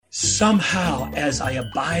somehow, as I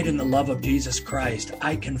abide in the love of Jesus Christ,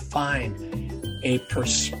 I can find a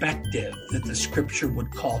perspective that the scripture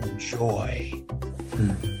would call joy,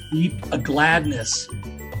 deep, a gladness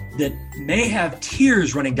that may have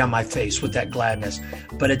tears running down my face with that gladness,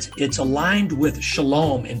 but it's aligned with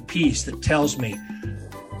shalom and peace that tells me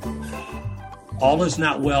all is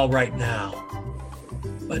not well right now,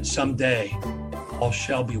 but someday all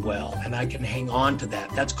shall be well, and I can hang on to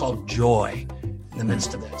that. That's called joy in the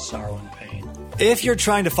midst of that sorrow and pain. If you're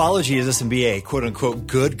trying to follow Jesus and be a quote-unquote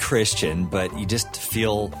good Christian, but you just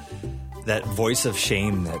feel that voice of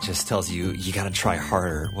shame that just tells you got to try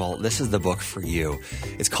harder, well, this is the book for you.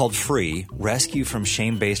 It's called Free, Rescue from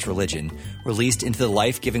Shame-Based Religion, released into the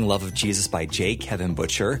life-giving love of Jesus by J. Kevin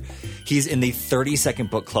Butcher. He's in the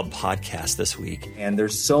 30-Second Book Club podcast this week. And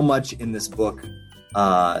there's so much in this book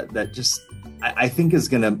that just, I think is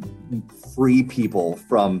going to free people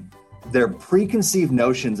from their preconceived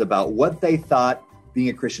notions about what they thought being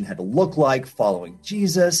a Christian had to look like, following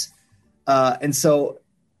Jesus. And so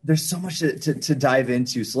there's so much to dive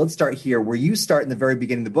into. So let's start here where you start in the very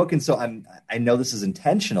beginning of the book. And so I know this is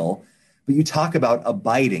intentional, but you talk about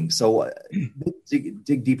abiding. So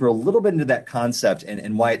dig deeper a little bit into that concept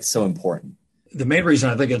and why it's so important. The main reason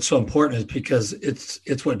I think it's so important is because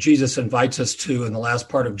it's what Jesus invites us to in the last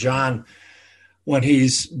part of John, when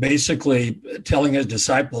he's basically telling his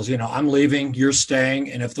disciples, I'm leaving, you're staying,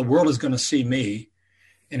 and if the world is going to see me,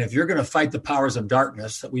 and if you're going to fight the powers of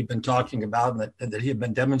darkness that we've been talking about and that he had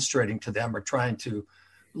been demonstrating to them, or trying to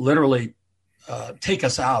literally take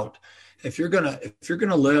us out, if you're going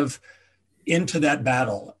to live into that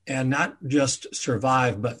battle and not just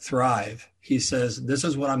survive but thrive, he says, this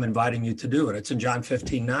is what I'm inviting you to do. And it's in John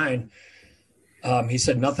 15:9. He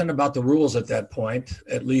said nothing about the rules at that point,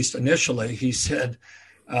 at least initially. He said,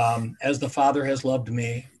 as the Father has loved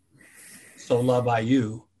me, so love I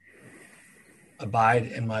you. Abide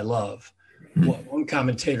in my love. One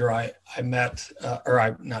commentator I met,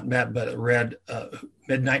 but read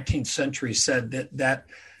mid-19th century, said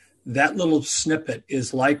that little snippet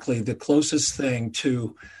is likely the closest thing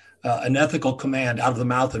to an ethical command out of the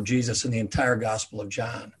mouth of Jesus in the entire Gospel of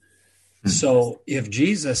John. So if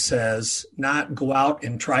Jesus says not go out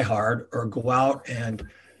and try hard or go out and,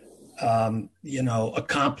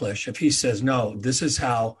 accomplish, if he says, no, this is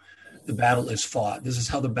how the battle is fought, this is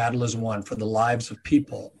how the battle is won for the lives of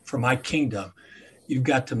people, for my kingdom, you've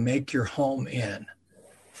got to make your home in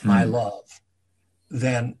my love,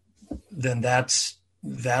 then that's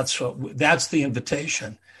the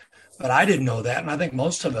invitation. But I didn't know that. And I think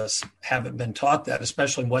most of us haven't been taught that,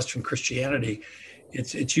 especially in Western Christianity.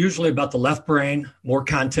 It's usually about the left brain, more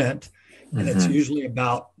content, and it's usually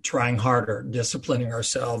about trying harder, disciplining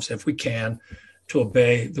ourselves if we can to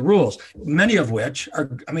obey the rules, many of which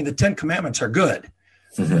the 10 Commandments are good.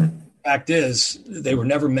 The fact is, they were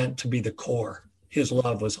never meant to be the core. His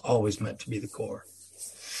love was always meant to be the core.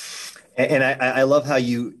 And I love how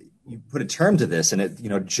you put a term to this, and it,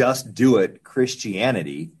 just do it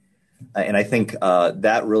Christianity. And I think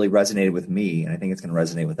that really resonated with me, and I think it's going to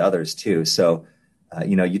resonate with others too. So,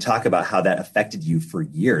 you talk about how that affected you for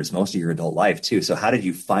years, most of your adult life too. So how did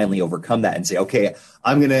you finally overcome that and say, okay,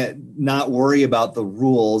 I'm going to not worry about the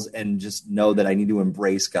rules and just know that I need to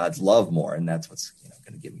embrace God's love more. And that's what's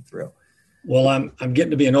going to get me through. Well, I'm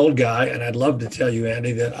getting to be an old guy, and I'd love to tell you,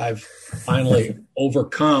 Andy, that I've finally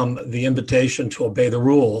overcome the invitation to obey the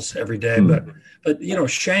rules every day. But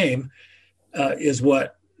shame is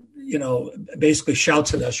what, basically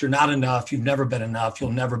shouts at us, you're not enough, you've never been enough,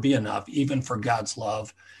 you'll never be enough, even for God's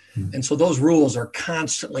love. And so those rules are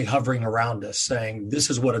constantly hovering around us saying, this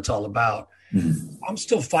is what it's all about. I'm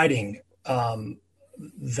still fighting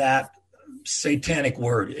that satanic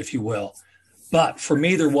word, if you will. But for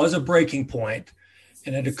me, there was a breaking point,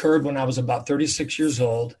 and it occurred when I was about 36 years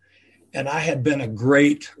old, and I had been a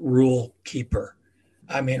great rule keeper.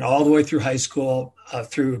 All the way through high school,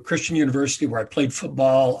 through Christian University, where I played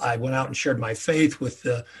football. I went out and shared my faith with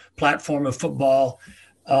the platform of football.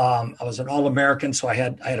 I was an All-American, so I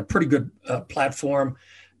had a pretty good platform.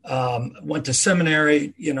 Went to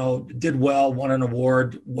seminary, did well, won an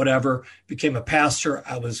award, whatever. Became a pastor.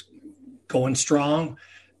 I was going strong.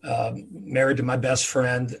 Married to my best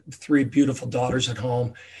friend, 3 beautiful daughters at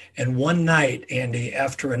home. And one night, Andy,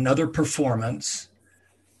 after another performance,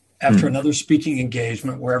 after another speaking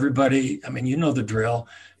engagement where everybody, the drill,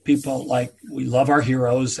 people we love our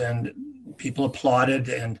heroes, and people applauded.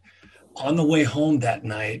 And on the way home that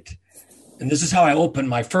night, and this is how I opened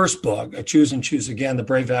my first book, I Choose and Choose Again, The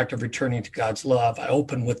Brave Act of Returning to God's Love. I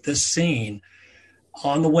opened with this scene.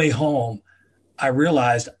 On the way home, I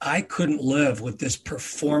realized I couldn't live with this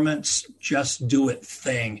performance, just do it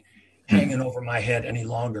thing hanging over my head any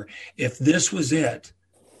longer. If this was it,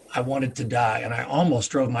 I wanted to die. And I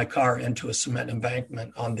almost drove my car into a cement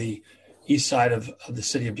embankment on the east side of the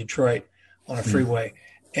city of Detroit on a freeway.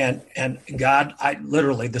 And God, I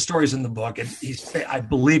literally, the story's in the book, and I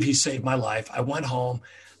believe he saved my life. I went home,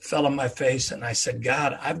 fell on my face, and I said,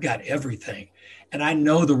 God, I've got everything. And I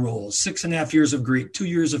know the rules, 6.5 years of Greek, 2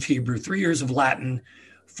 years of Hebrew, 3 years of Latin,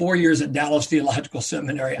 4 years at Dallas Theological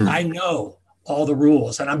Seminary. I know all the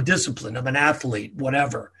rules, and I'm disciplined. I'm an athlete,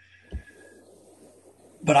 whatever.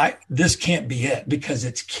 But this can't be it, because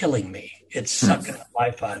it's killing me. It's sucking the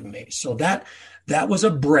life out of me. So that was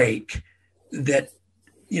a break that,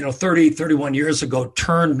 31 years ago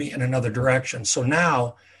turned me in another direction. So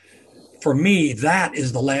now, for me, that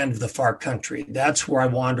is the land of the far country. That's where I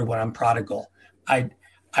wander when I'm prodigal.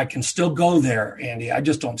 I can still go there, Andy. I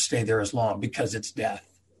just don't stay there as long, because it's death.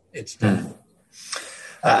 It's death.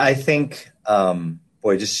 I think,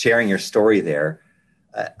 just sharing your story there,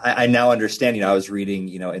 I now understand, I was reading,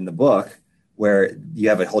 in the book where you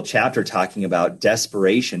have a whole chapter talking about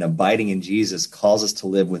desperation. Abiding in Jesus calls us to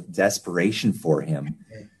live with desperation for him.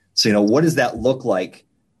 So, what does that look like?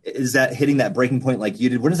 Is that hitting that breaking point like you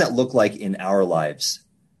did? What does that look like in our lives?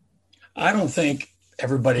 I don't think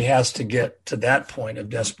everybody has to get to that point of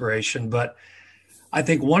desperation, but I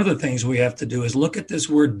think one of the things we have to do is look at this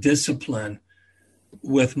word discipline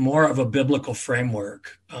with more of a biblical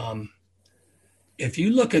framework. If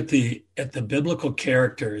you look at the biblical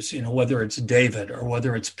characters, whether it's David or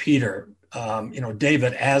whether it's Peter,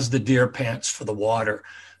 David, as the deer pants for the water,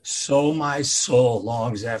 so my soul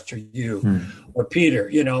longs after you. Or Peter,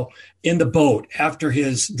 in the boat after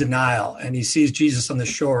his denial, and he sees Jesus on the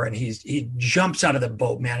shore, and he jumps out of the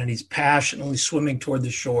boat, man, and he's passionately swimming toward the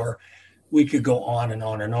shore. We could go on and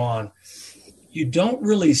on and on. You don't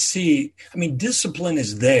really see, discipline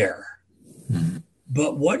is there,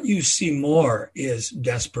 but what you see more is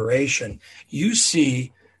desperation. You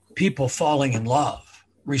see people falling in love,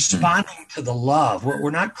 responding to the love. We're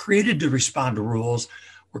not created to respond to rules.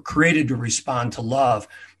 We're created to respond to love.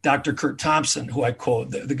 Dr. Kurt Thompson, who I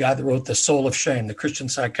quote, the guy that wrote The Soul of Shame, the Christian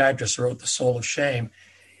psychiatrist who wrote The Soul of Shame,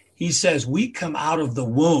 he says, we come out of the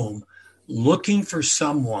womb looking for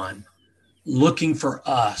someone, looking for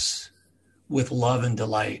us with love and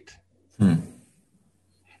delight. And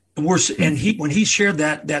when he shared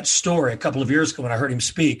that story a couple of years ago, when I heard him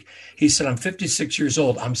speak, he said, I'm 56 years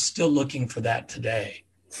old. I'm still looking for that today.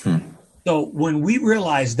 So when we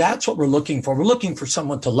realize that's what we're looking for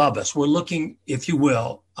someone to love us. We're looking, if you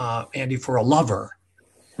will, Andy, for a lover.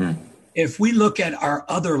 If we look at our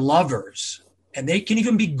other lovers, and they can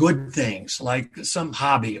even be good things like some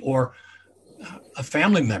hobby or a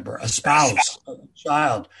family member, a spouse, a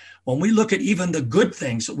child. When we look at even the good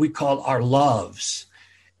things that we call our loves,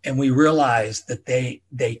 and we realize that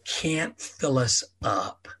they can't fill us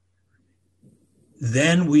up,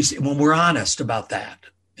 then when we're honest about that,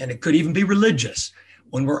 and it could even be religious,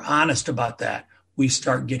 when we're honest about that, we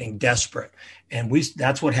start getting desperate. And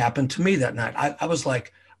that's what happened to me that night. I was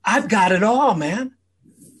like, I've got it all, man,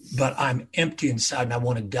 but I'm empty inside and I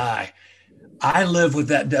want to die. I live with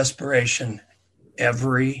that desperation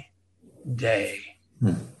every day.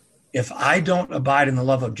 If I don't abide in the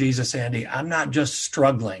love of Jesus, Andy, I'm not just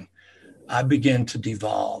struggling. I begin to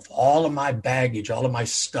devolve. All of my baggage, all of my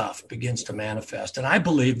stuff begins to manifest. And I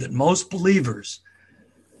believe that most believers,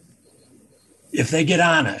 if they get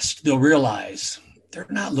honest, they'll realize they're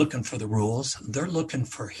not looking for the rules. They're looking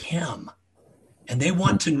for him. And they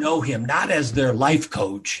want to know him, not as their life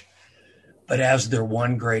coach, but as their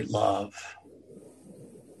one great love.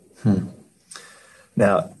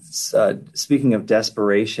 Now, speaking of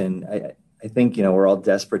desperation, I think, we're all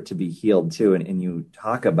desperate to be healed too. And you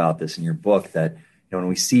talk about this in your book that, when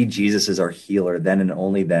we see Jesus as our healer, then and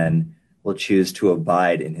only then we'll choose to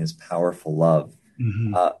abide in his powerful love.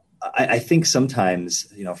 I think sometimes,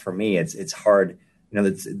 for me, it's hard.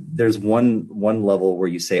 There's one level where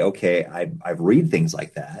you say, okay, I read things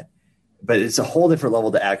like that, but it's a whole different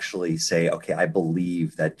level to actually say, okay, I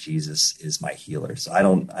believe that Jesus is my healer. So I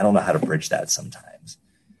don't know how to bridge that sometimes.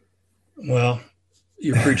 Well,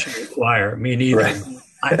 you're preaching to the choir. Me neither. Right.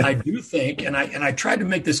 I do think, and I tried to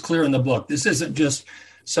make this clear in the book. This isn't just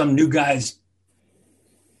some new guy's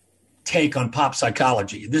take on pop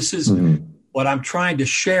psychology. This is what I'm trying to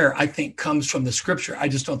share, I think, comes from the scripture. I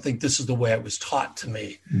just don't think this is the way it was taught to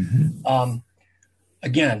me.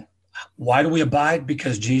 Again, why do we abide?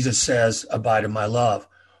 Because Jesus says, abide in my love.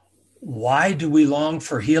 Why do we long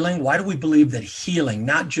for healing? Why do we believe that healing,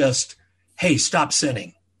 not just, hey, stop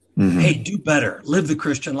sinning, Hey, do better, live the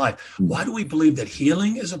Christian life. Why do we believe that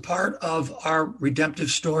healing is a part of our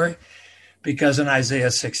redemptive story? Because in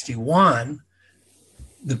Isaiah 61,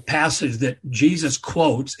 the passage that Jesus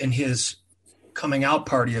quotes in his coming out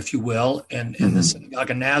party, if you will, in the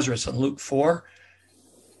synagogue of Nazareth in Luke 4,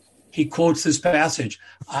 he quotes this passage.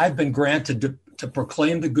 I've been granted to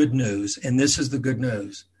proclaim the good news, and this is the good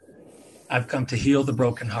news. I've come to heal the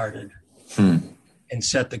brokenhearted and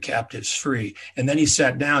set the captives free. And then he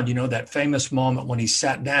sat down, that famous moment when he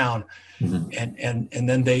sat down, and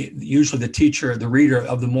then usually the teacher, the reader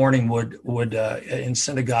of the morning would in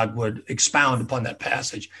synagogue would expound upon that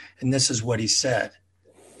passage. And this is what he said.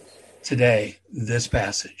 Today, this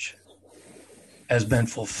passage has been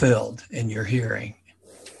fulfilled in your hearing.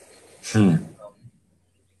 In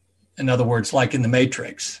other words, like in the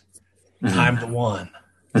Matrix, I'm the one.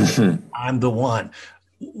 I'm the one.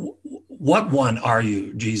 What one are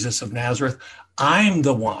you, Jesus of Nazareth? I'm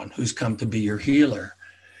the one who's come to be your healer.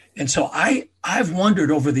 And so I've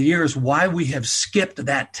wondered over the years why we have skipped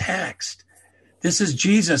that text. This is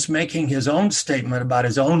Jesus making his own statement about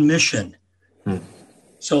his own mission.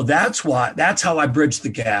 So that's how I bridge the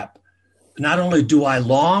gap. Not only do I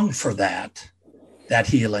long for that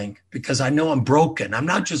healing, because I know I'm broken. I'm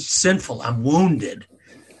not just sinful, I'm wounded.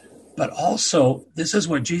 But also, this is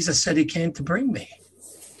what Jesus said he came to bring me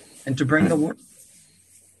and to bring the world.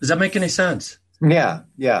 Does that make any sense? Yeah.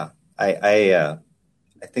 I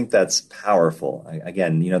think that's powerful.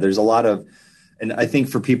 Again, there's a lot of, and I think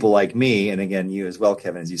for people like me, and again, you as well,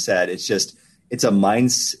 Kevin, as you said, it's a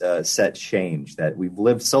mindset change that we've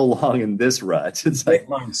lived so long in this rut. It's like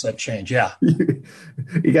mindset change. Yeah.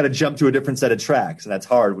 You got to jump to a different set of tracks. And that's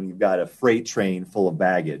hard when you've got a freight train full of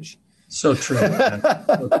baggage. So true. Man.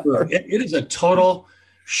 So true. It is a total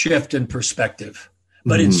shift in perspective,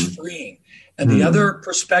 but it's freeing. And the other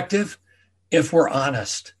perspective, if we're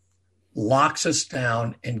honest, locks us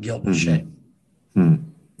down in guilt and shame.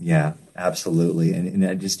 Yeah, absolutely. And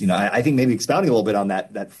I just, I think maybe expounding a little bit on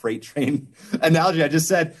that freight train analogy I just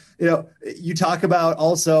said, you talk about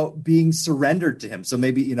also being surrendered to him. So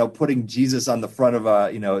maybe, putting Jesus on the front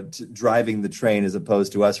of driving the train as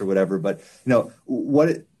opposed to us or whatever. But,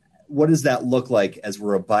 what does that look like as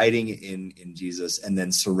we're abiding in Jesus and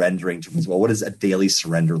then surrendering to him as well? What does a daily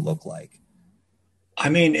surrender look like? I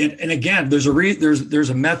mean, and again, there's a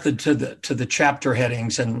method to the chapter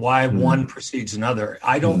headings and why one precedes another.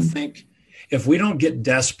 I don't think if we don't get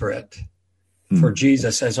desperate for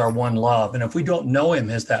Jesus as our one love, and if we don't know him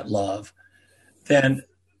as that love, then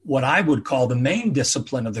what I would call the main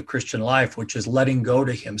discipline of the Christian life, which is letting go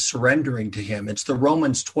to him, surrendering to him. It's the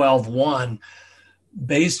Romans 12:1,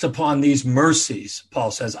 based upon these mercies,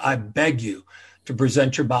 Paul says, I beg you to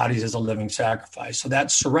present your bodies as a living sacrifice. So that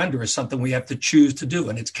surrender is something we have to choose to do.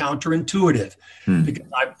 And it's counterintuitive because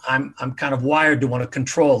I'm kind of wired to want to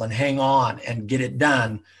control and hang on and get it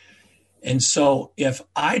done. And so if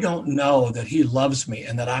I don't know that he loves me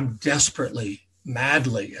and that I'm desperately,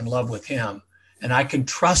 madly in love with him, and I can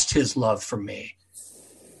trust his love for me,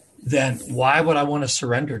 then why would I want to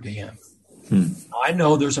surrender to him? I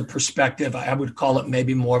know there's a perspective, I would call it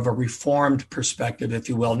maybe more of a reformed perspective, if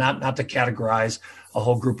you will, not to categorize a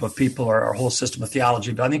whole group of people or a whole system of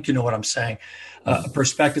theology, but I think you know what I'm saying. A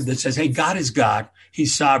perspective that says, hey, God is God.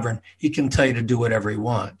 He's sovereign. He can tell you to do whatever he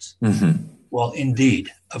wants. Well,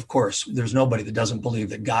 indeed, of course, there's nobody that doesn't believe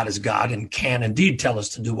that God is God and can indeed tell us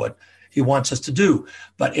to do what he wants us to do.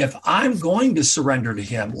 But if I'm going to surrender to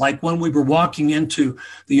him, like when we were walking into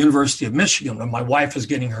the University of Michigan, when my wife was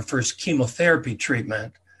getting her first chemotherapy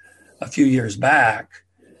treatment a few years back,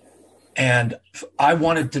 and I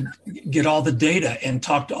wanted to get all the data and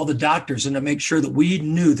talk to all the doctors and to make sure that we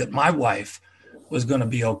knew that my wife was going to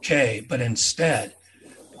be okay. But instead,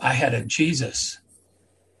 I had a Jesus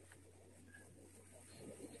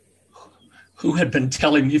who had been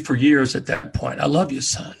telling me for years at that point, I love you,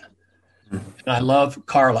 son. And I love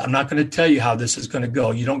Carla. I'm not going to tell you how this is going to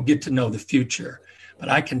go. You don't get to know the future. But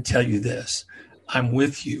I can tell you this. I'm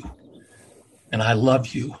with you. And I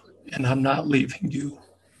love you. And I'm not leaving you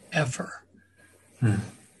ever.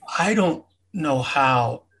 I don't know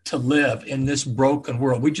how to live in this broken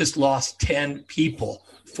world. We just lost 10 people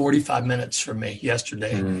 45 minutes from me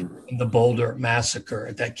yesterday in the Boulder massacre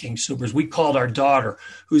at that King Soopers. We called our daughter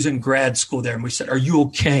who's in grad school there and we said, are you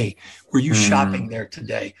okay? Were you shopping there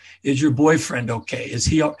today? Is your boyfriend okay? Is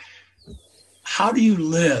he? How do you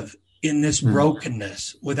live in this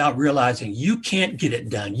brokenness without realizing you can't get it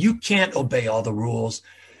done? You can't obey all the rules.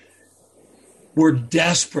 We're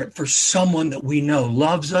desperate for someone that we know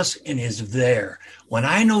loves us and is there. When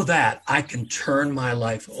I know that, I can turn my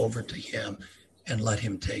life over to him and let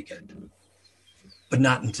him take it. but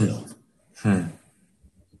not until.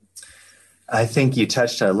 I think you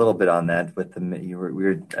touched a little bit on that with one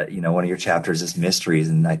of your chapters is mysteries,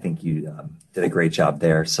 and I think you did a great job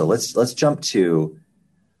there. So let's jump to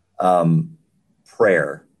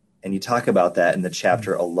prayer, and you talk about that in the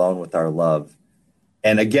chapter Alone with Our Love.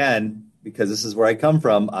 And again, because this is where I come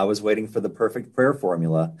from, I was waiting for the perfect prayer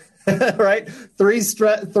formula, right? Three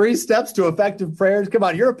steps to effective prayers. Come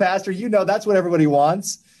on, you're a pastor, you know that's what everybody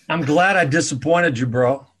wants. I'm glad I disappointed you,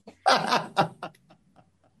 bro.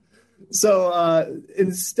 So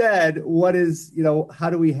instead, what is, how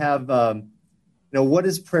do we have, what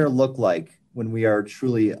does prayer look like when we are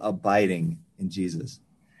truly abiding in Jesus?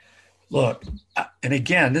 Look, and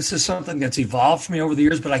again, this is something that's evolved for me over the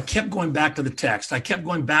years, but I kept going back to the text. I kept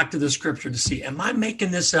going back to the scripture to see, am I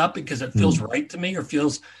making this up because it feels right to me or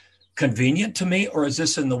feels convenient to me, or is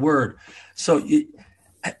this in the word? So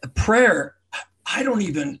prayer, I don't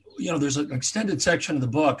even, there's an extended section of the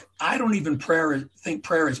book. I don't even think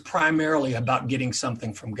prayer is primarily about getting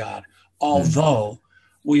something from God, although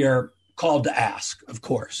we are called to ask, of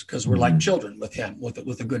course, because we're like children with him, with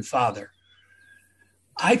a good father.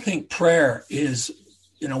 I think prayer is,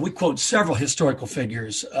 we quote several historical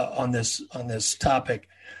figures on this topic.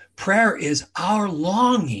 Prayer is our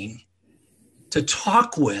longing to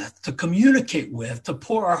talk with, to communicate with, to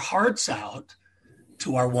pour our hearts out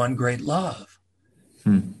to our one great love.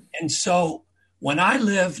 And so when I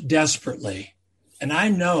live desperately, and I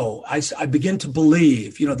know, I begin to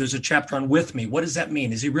believe, there's a chapter on with me. What does that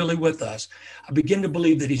mean? Is he really with us? I begin to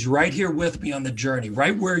believe that he's right here with me on the journey,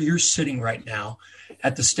 right where you're sitting right now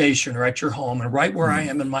at the station or at your home, and right where I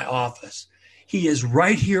am in my office. He is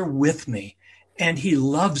right here with me, and he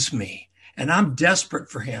loves me, and I'm desperate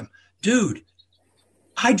for him. Dude,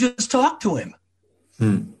 I just talked to him.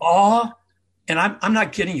 And I'm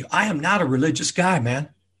not kidding you. I am not a religious guy, man.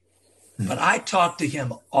 But I talk to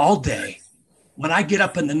him all day. When I get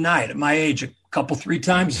up in the night, at my age, three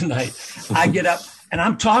times a night, I get up and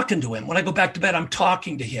I'm talking to him. When I go back to bed, I'm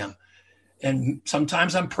talking to him. And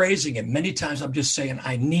sometimes I'm praising him. Many times I'm just saying,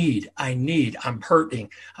 I need, I'm hurting,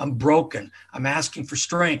 I'm broken, I'm asking for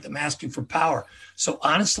strength, I'm asking for power. So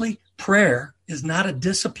honestly, prayer is not a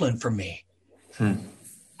discipline for me.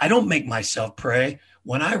 I don't make myself pray.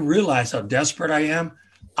 When I realize how desperate I am,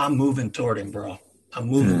 I'm moving toward him, bro. I'm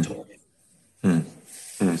moving toward him.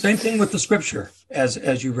 Same thing with the scripture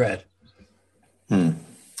as you read.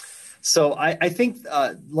 So I think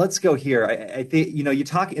let's go here. I think, you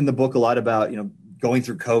talk in the book a lot about, going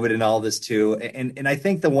through COVID and all this too. And I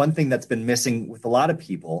think the one thing that's been missing with a lot of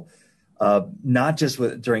people, not just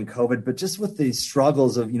during COVID, but just with the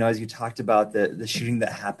struggles of, as you talked about the shooting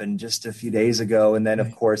that happened just a few days ago. And then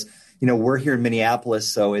of course, we're here in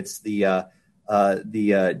Minneapolis, so it's the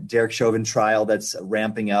Derek Chauvin trial that's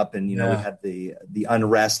ramping up. And, we had the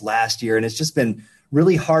unrest last year, and it's just been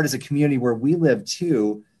really hard as a community where we live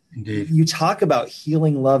too. Indeed. You talk about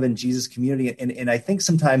healing love in Jesus community. And I think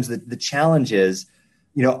sometimes the challenge is,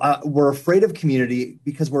 we're afraid of community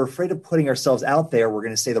because we're afraid of putting ourselves out there. We're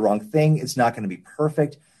going to say the wrong thing. It's not going to be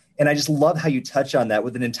perfect. And I just love how you touch on that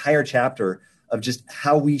with an entire chapter of just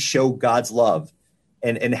how we show God's love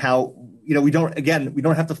and how, we don't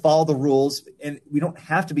have to follow the rules, and we don't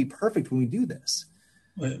have to be perfect when we do this.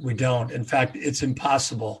 We don't. In fact, it's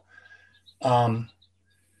impossible. When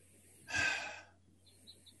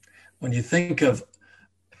you think of,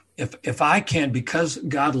 if I can, because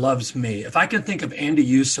God loves me, if I can think of Andy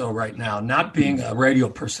Yuso right now, not being a radio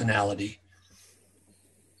personality,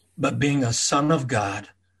 but being a son of God,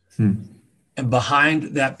 and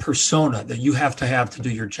behind that persona that you have to do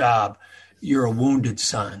your job, you're a wounded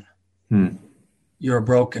son. You're a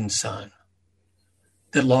broken son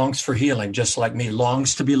that longs for healing, just like me,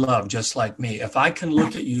 longs to be loved, just like me. If I can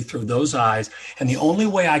look at you through those eyes, and the only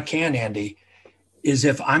way I can, Andy, is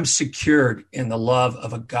if I'm secured in the love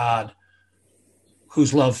of a God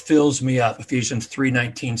whose love fills me up, Ephesians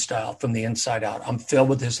 3:19 style, from the inside out. I'm filled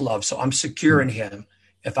with his love. So I'm secure in him.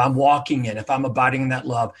 If I'm walking in, if I'm abiding in that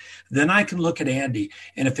love, then I can look at Andy.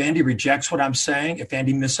 And if Andy rejects what I'm saying, if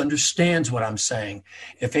Andy misunderstands what I'm saying,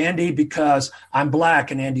 if Andy, because I'm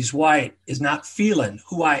black and Andy's white, is not feeling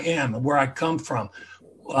who I am and where I come from,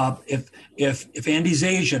 if Andy's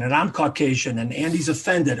Asian and I'm Caucasian and Andy's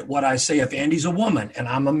offended at what I say, if Andy's a woman and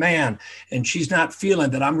I'm a man and she's not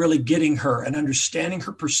feeling that I'm really getting her and understanding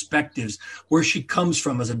her perspectives, where she comes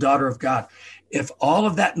from as a daughter of God, if all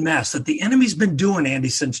of that mess that the enemy's been doing, Andy,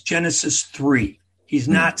 since Genesis 3, he's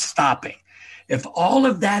not stopping. If all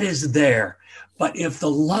of that is there, but if the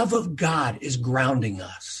love of God is grounding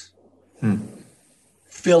us,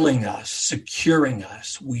 filling us, securing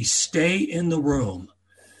us, we stay in the room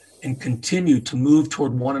and continue to move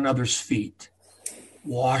toward one another's feet,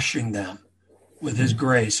 washing them with his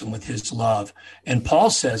grace and with his love. And Paul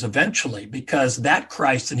says eventually, because that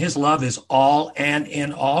Christ and his love is all and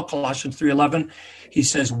in all, Colossians 3:11, he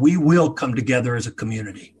says we will come together as a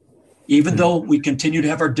community, even though we continue to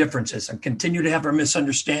have our differences and continue to have our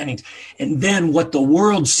misunderstandings. And then what the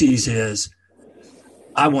world sees is,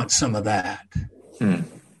 I want some of that.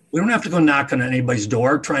 We don't have to go knock on anybody's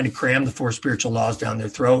door trying to cram the 4 spiritual laws down their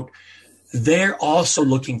throat. They're also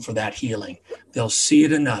looking for that healing. They'll see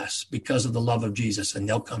it in us because of the love of Jesus, and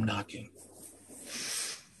they'll come knocking.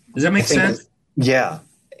 Does that make sense? Yeah.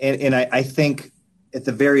 And I think at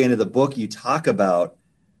the very end of the book, you talk about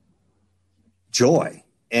joy.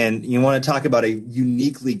 And you want to talk about a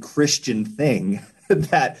uniquely Christian thing,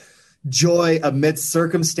 that joy amidst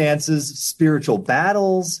circumstances, spiritual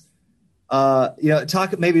battles.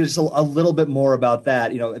 Talk maybe just a little bit more about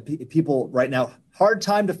that. People right now, hard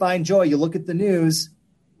time to find joy. You look at the news.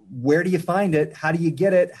 Where do you find it? How do you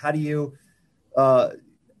get it? How do you?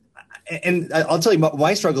 And I'll tell you,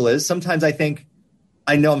 my struggle is sometimes I think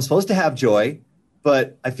I know I'm supposed to have joy,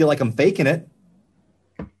 but I feel like I'm faking it.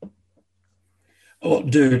 Oh,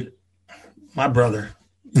 dude, my brother,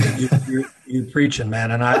 you're preaching,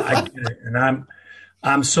 man, and I get it, and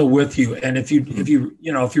I'm so with you. And if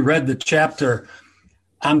you read the chapter,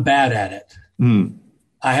 I'm bad at it.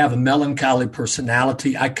 I have a melancholy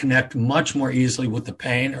personality. I connect much more easily with the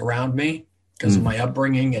pain around me because of my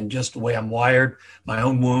upbringing and just the way I'm wired, my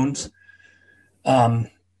own wounds. But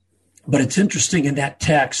it's interesting in that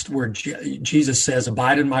text where Jesus says,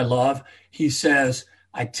 abide in my love. He says,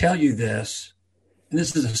 I tell you this, and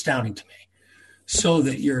this is astounding to me, so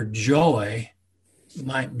that your joy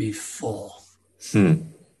might be full.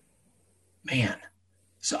 Man.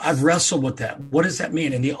 So I've wrestled with that. What does that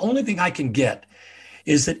mean? And the only thing I can get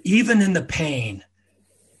is that even in the pain,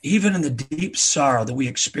 even in the deep sorrow that we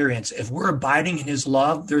experience, if we're abiding in his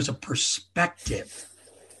love, there's a perspective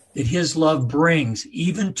that his love brings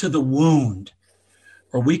even to the wound,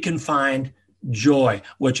 where we can find joy,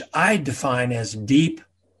 which I define as deep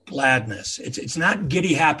gladness. It's not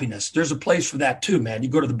giddy happiness. There's a place for that too, man. You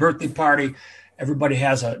go to the birthday party, everybody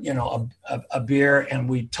has a beer, and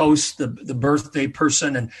we toast the birthday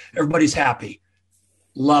person, and everybody's happy.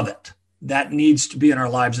 Love it. That needs to be in our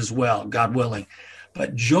lives as well, God willing.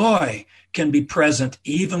 But joy can be present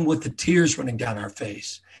even with the tears running down our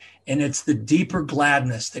face. And it's the deeper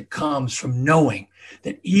gladness that comes from knowing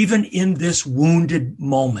that even in this wounded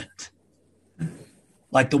moment,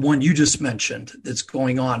 like the one you just mentioned that's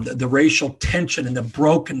going on, the racial tension and the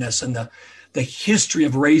brokenness and the history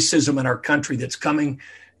of racism in our country that's coming,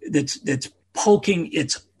 that's poking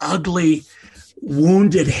its ugly,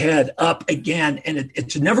 wounded head up again, and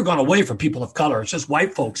it's never gone away for people of color. It's just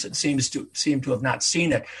white folks that seem to have not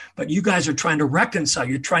seen it. But you guys are trying to reconcile.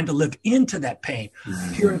 You're trying to live into that pain.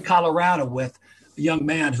 Here in Colorado, with a young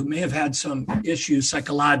man who may have had some issues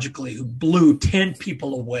psychologically, who blew 10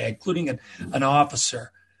 people away, including an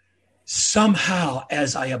officer. Somehow,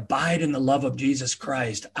 as I abide in the love of Jesus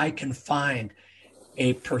Christ, I can find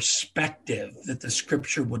a perspective that the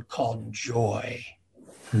Scripture would call joy.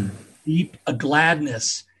 Deep a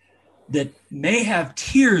gladness that may have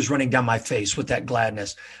tears running down my face with that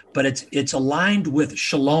gladness, but it's aligned with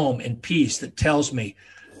shalom and peace that tells me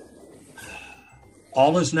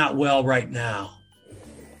all is not well right now,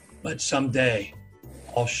 but someday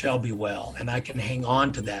all shall be well. And I can hang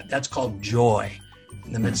on to that. That's called joy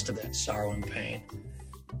in the midst of that sorrow and pain.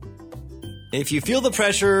 If you feel the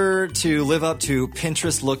pressure to live up to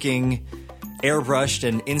Pinterest-looking, airbrushed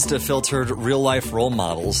and Insta-filtered real-life role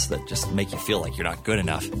models that just make you feel like you're not good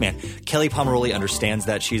enough. Man, Kelly Pomeroli understands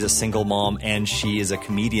that. She's a single mom, and she is a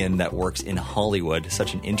comedian that works in Hollywood.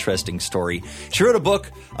 Such an interesting story. She wrote a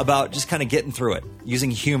book about just kind of getting through it,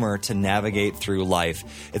 using humor to navigate through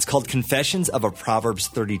life. It's called Confessions of a Proverbs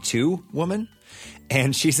 32 Woman,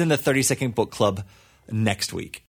 and she's in the 30-Second Book Club next week.